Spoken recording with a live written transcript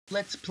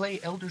Let's play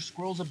Elder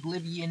Scrolls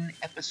Oblivion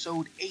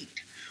Episode 8.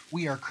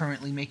 We are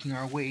currently making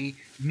our way,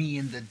 me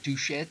and the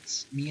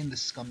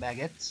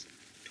scumbagettes,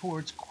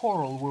 towards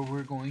Chorrol, where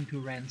we're going to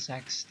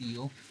ransack,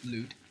 steal,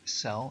 loot,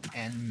 sell,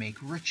 and make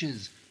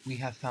riches. We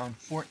have found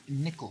Fort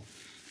Nickel.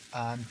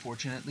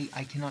 Unfortunately,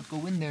 I cannot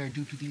go in there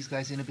due to these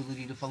guys'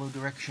 inability to follow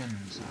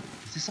directions.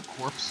 Is this a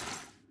corpse?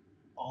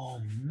 Oh,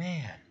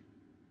 man.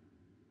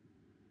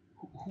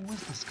 Who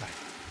is this guy?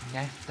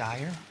 Nath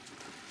Dyer?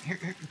 Here,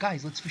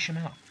 guys, let's fish him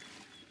out.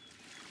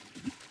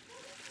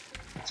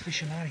 Let's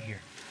fish him out of here.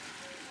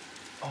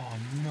 Oh,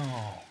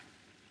 no.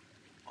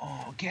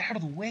 Oh, get out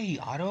of the way,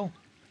 Otto.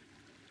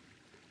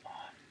 Oh,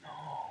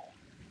 no.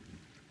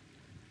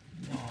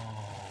 No.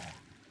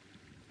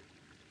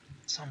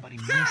 Somebody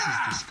misses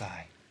this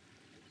guy.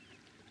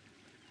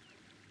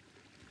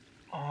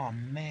 Oh,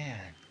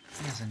 man.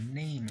 He has a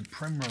name and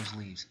primrose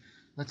leaves.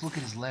 Let's look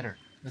at his letter.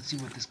 Let's see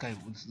what this guy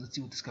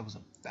was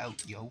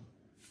about, yo.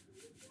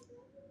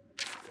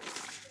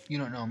 You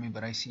don't know me,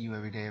 but I see you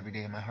every day,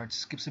 and my heart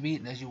skips a beat,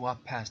 and as you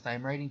walk past, I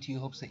am writing to you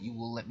hopes that you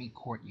will let me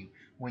court you.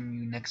 When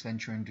you next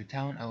venture into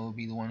town, I will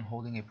be the one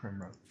holding a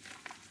primrose.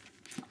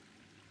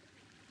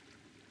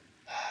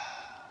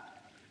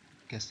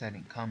 Guess that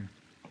didn't come.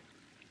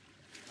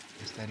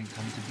 Guess that didn't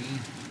come to be.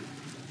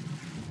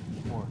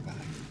 Poor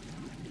guy.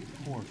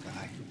 Poor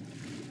guy.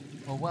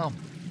 Oh well.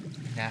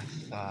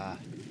 Nath,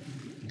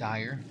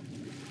 Dyer.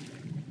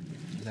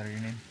 Is that your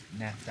name?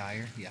 Nath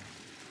Dyer? Yeah.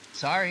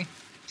 Sorry.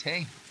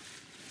 Hey.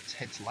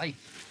 It's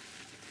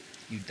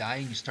life. You die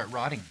and you start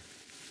rotting.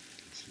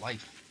 It's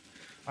life.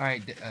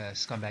 Alright,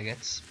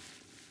 scumbagettes.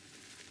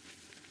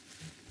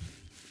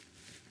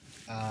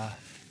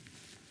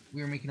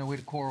 We are making our way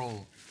to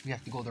Chorrol. We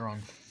have to go there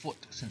on foot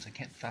since I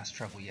can't fast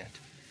travel yet.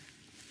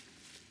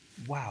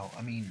 Wow,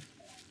 I mean,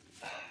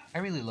 I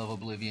really love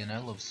Oblivion. I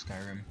love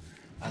Skyrim.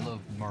 I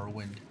love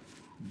Morrowind.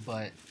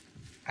 But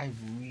I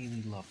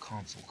really love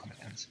console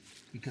commands.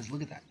 Because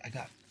look at that. I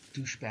got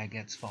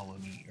douchebagettes follow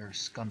me, or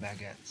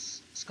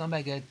scumbagettes.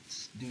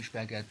 Scumbagettes,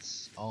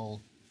 douchebagettes,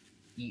 all,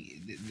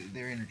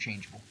 they're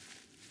interchangeable.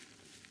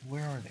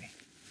 Where are they?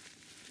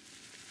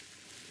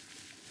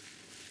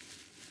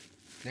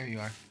 There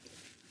you are.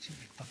 Seem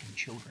like fucking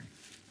children.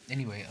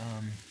 Anyway,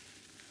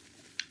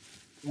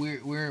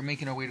 we're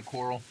making our way to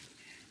Chorrol.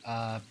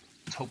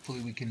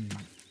 Hopefully we can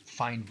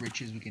find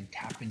riches, we can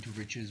tap into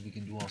riches, we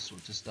can do all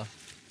sorts of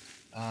stuff.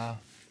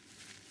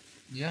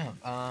 Yeah,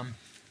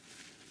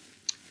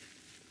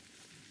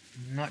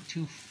 not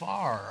too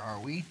far, are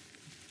we?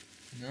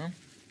 No?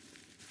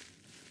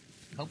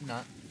 Hope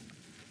not.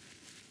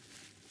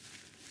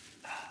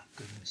 Ah,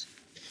 goodness.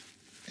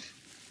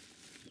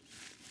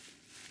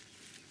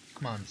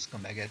 Come on,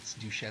 scumbagettes,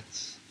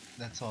 douchettes.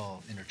 That's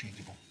all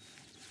interchangeable.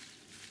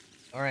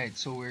 Alright,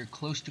 so we're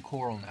close to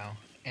Chorrol now,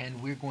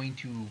 and we're going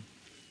to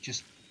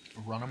just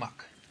run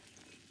amok.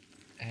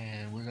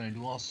 And we're going to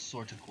do all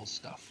sorts of cool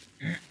stuff.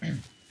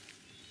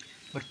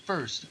 But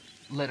first,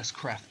 let us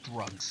craft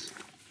drugs.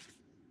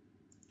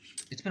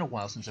 It's been a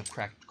while since I've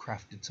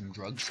crafted some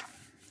drugs,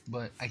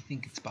 but I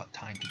think it's about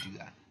time to do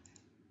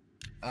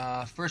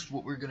that. First,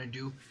 what we're going to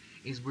do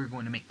is we're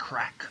going to make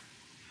crack.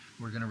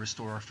 We're going to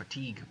restore our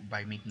fatigue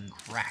by making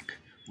crack.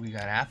 We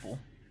got apple.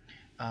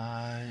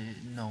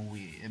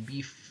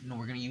 Beef. No,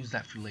 we're going to use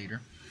that for later.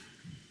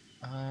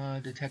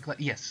 Detect life.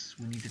 Yes,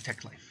 we need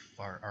detect life.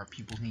 Our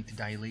pupils need to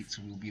dilate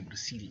so we'll be able to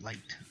see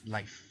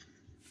life.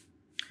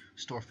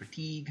 Store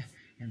fatigue.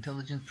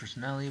 Intelligence,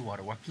 personality,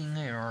 water walking,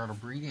 air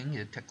breathing,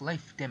 detect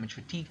life, damage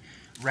fatigue,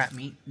 rat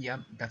meat. Yeah,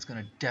 that's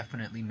gonna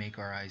definitely make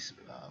our eyes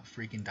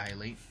freaking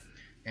dilate.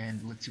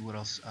 And let's see what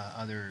else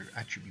other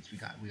attributes we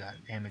got. We got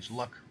damage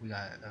luck, we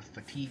got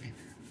fatigue,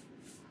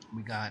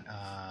 we got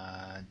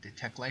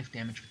detect life,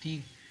 damage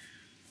fatigue.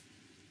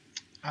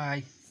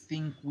 I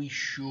think we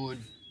should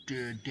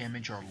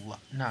damage our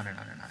luck. No.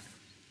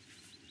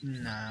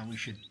 Nah, we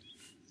should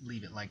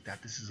leave it like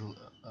that. This is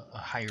a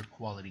higher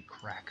quality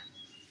crack.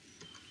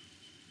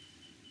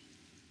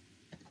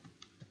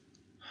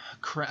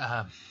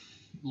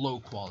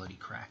 Low quality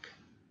crack.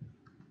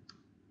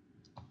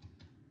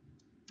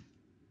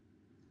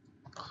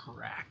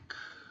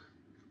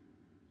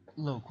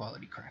 Low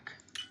quality crack.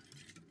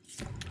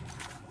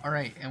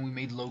 Alright, and we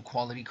made low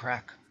quality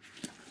crack.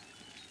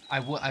 I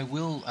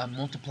will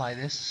multiply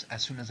this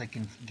as soon as I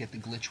can get the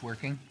glitch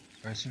working,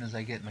 or as soon as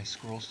I get my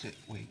scrolls to...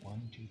 Wait,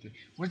 1, 2, 3...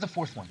 Where's the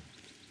fourth one?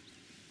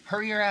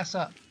 Hurry your ass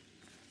up!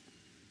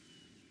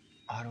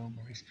 Otto,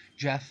 Maurice...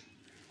 Jeff,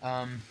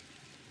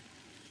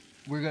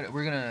 we're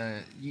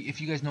gonna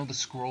if you guys know the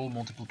scroll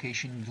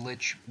multiplication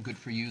glitch, good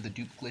for you, the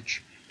dupe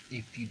glitch.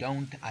 If you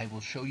don't, I will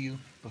show you,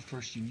 but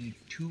first you need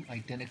 2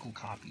 identical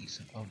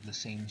copies of the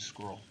same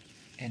scroll.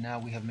 And now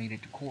we have made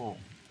it to Chorrol.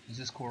 Is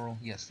this Chorrol?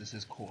 Yes, this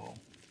is Chorrol.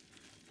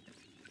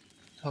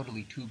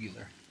 Totally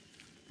tubular.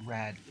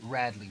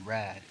 Radly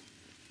rad.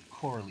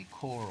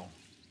 Chorrol.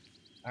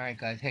 Alright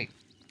guys, hey,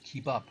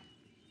 keep up.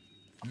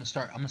 I'm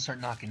gonna start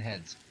knocking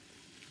heads.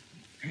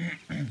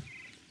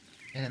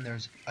 And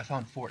I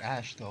found Fort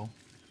Ash though.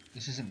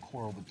 This isn't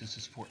Chorrol, but this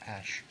is Fort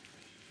Ash.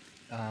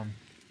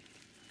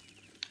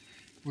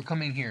 We're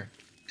coming here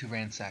to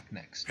ransack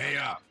next. Pay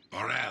up,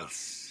 or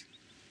else.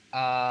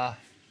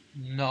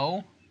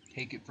 No.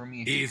 Take it from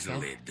me if you can.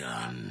 Easily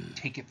done.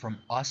 Take it from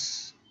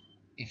us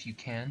if you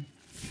can.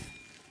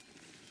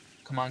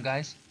 Come on,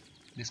 guys.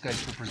 This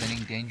guy's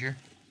representing danger.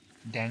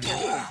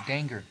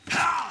 Danger.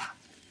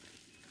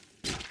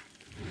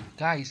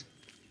 Guys.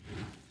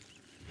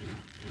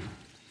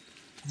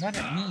 Not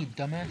at me, you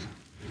dumbass.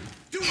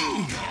 Do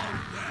your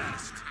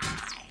best.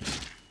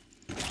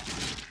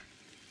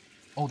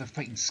 Oh, they're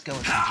fighting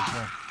skeletons as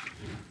well.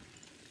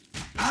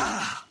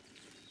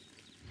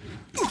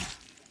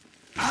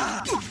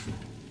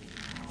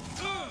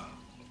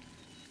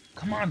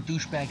 Come on,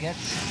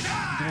 douchebagettes.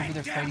 They're over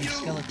there fighting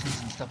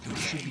skeletons and stuff. We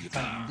should be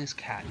fighting this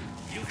cat.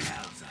 You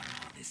hells are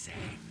all the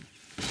same.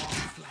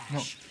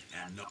 No.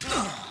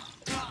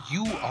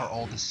 You are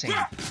all the same.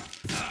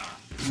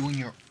 You and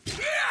your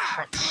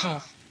hot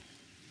self.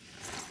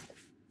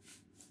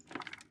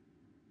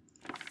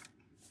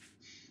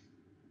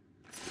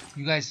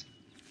 You guys,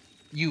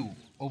 you,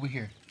 over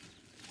here.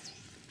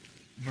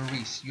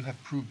 Maurice, you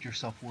have proved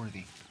yourself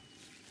worthy.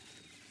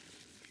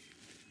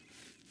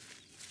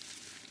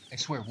 I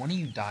swear, one of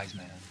you dies,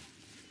 man.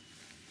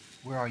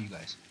 Where are you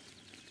guys?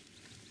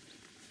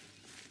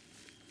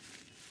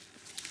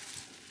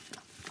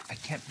 I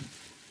can't...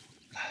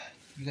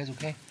 You guys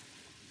okay?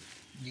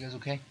 You guys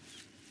okay?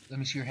 Let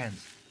me see your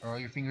hands. Are all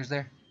your fingers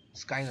there?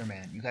 Skylar,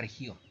 man, you gotta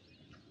heal.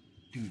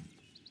 Dude,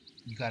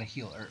 you gotta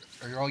heal.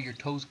 Are all your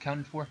toes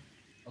counted for?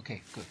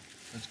 Okay, good.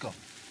 Let's go.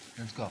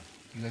 Let's go.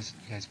 You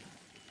guys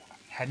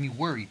had me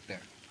worried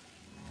there.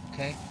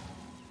 Okay?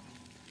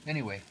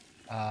 Anyway,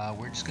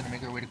 we're just gonna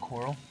make our way to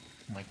Chorrol,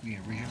 like we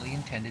originally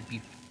intended,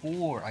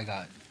 before I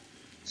got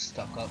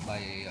stuck up by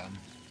a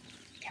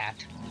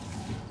cat.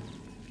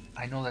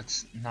 I know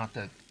that's not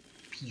the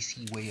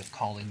PC way of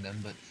calling them,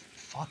 but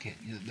fuck it.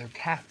 They're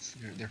cats.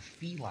 They're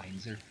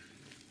felines.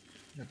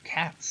 They're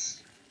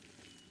cats.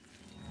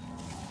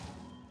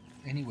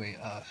 Anyway,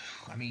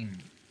 I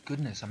mean,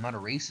 goodness, I'm not a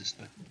racist,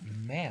 but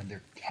man,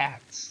 they're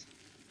cats.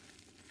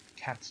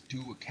 Cats do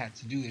what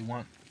cats do. They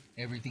want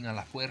everything a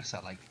la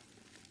fuerza. Like,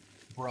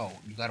 bro,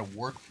 you gotta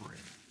work for it.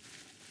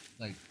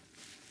 Like,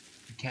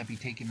 you can't be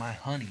taking my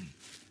honey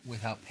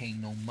without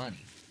paying no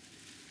money.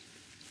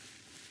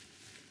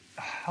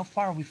 How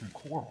far are we from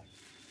Chorrol?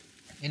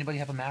 Anybody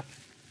have a map?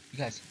 You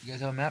guys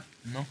have a map?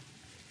 No?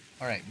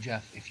 Alright,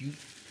 Jeff, if you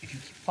keep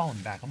falling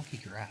back, I'm gonna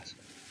kick your ass.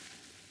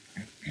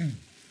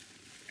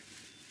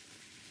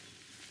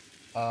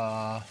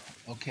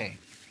 Okay.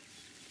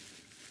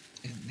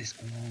 This,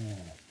 ooh.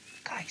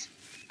 Guys,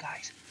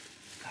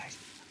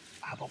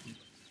 how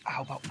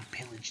about we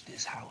pillage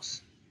this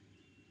house?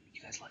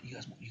 You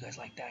guys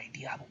like that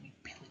idea? How about we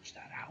pillage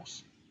that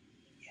house?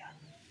 Yeah.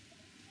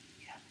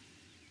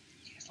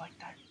 You guys like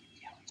that?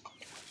 Yeah, let's go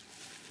do it.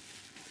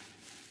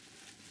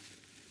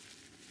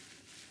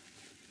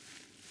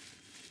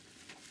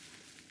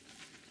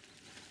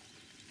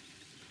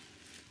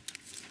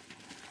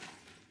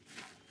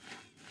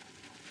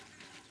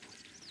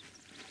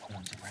 No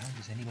one's around.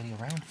 Is anybody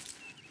around?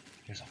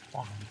 There's a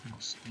farm. We can go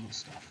steal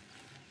stuff.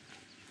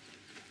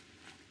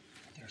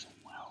 There's a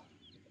well.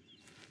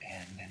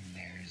 And then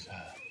there's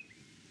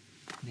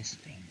this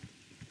thing.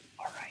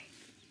 Alright.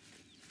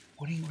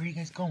 Where are you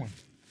guys going?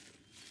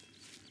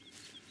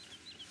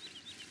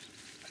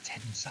 Let's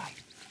head inside.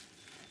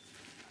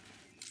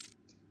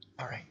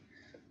 Alright.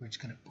 We're just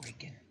gonna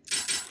break in.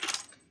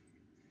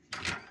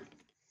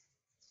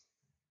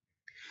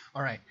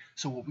 Alright,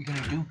 so what we're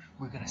gonna do,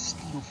 we're gonna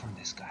steal from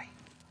this guy.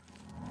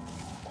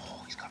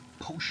 Oh, he's got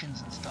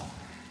potions and stuff.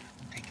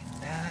 I'm taking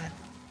that.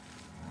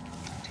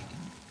 I'm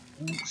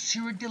taking... Ooh,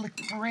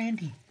 Cyrodiilic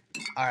brandy.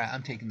 Alright,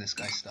 I'm taking this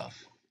guy's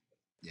stuff.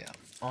 Yeah,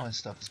 all his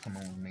stuff is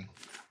coming with me.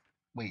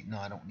 Wait, no,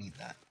 I don't need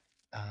that.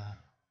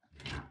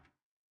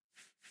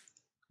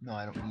 No,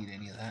 I don't need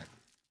any of that.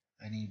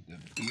 I need the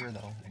beer,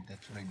 though.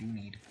 That's what I do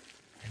need.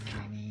 And then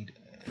I need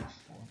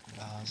 4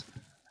 glass.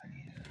 I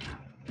need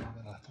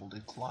a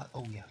folded cloth.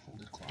 Oh, yeah,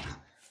 folded cloth.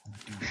 I'm a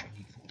douche. I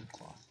need folded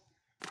cloth.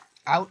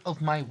 Out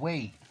of my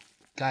way.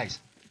 Guys,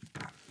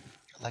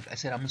 like I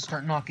said, I'm going to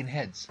start knocking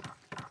heads.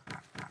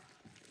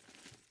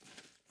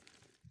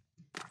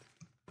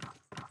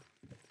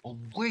 Oh,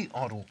 wait,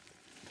 Otto.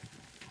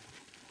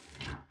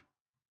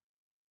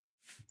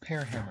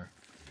 Pear hammer.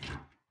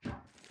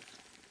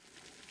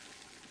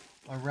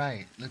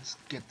 Alright, let's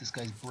get this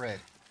guy's bread.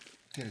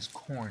 Get his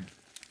corn.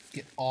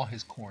 Get all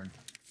his corn.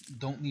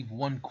 Don't leave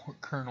one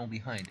kernel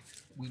behind.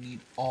 We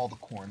need all the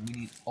corn. We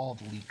need all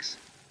the leeks.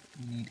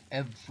 We need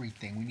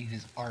everything. We need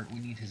his art. We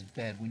need his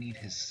bed. We need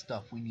his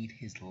stuff. We need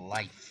his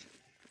life.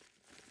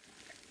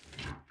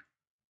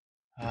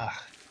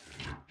 Ah.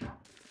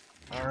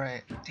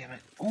 Alright, damn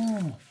it.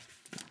 Ooh.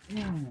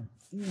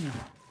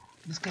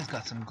 This guy's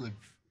got some good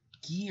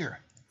gear.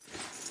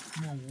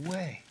 No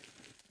way.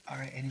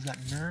 Alright, and he's got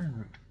Nern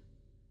root.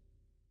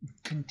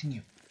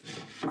 Continue.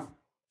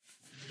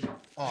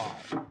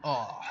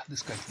 Oh,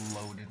 this guy's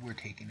loaded. We're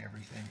taking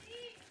everything.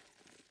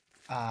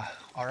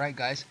 Alright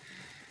guys.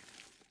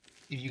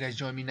 If you guys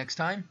join me next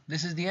time,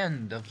 this is the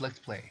end of Let's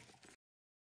Play.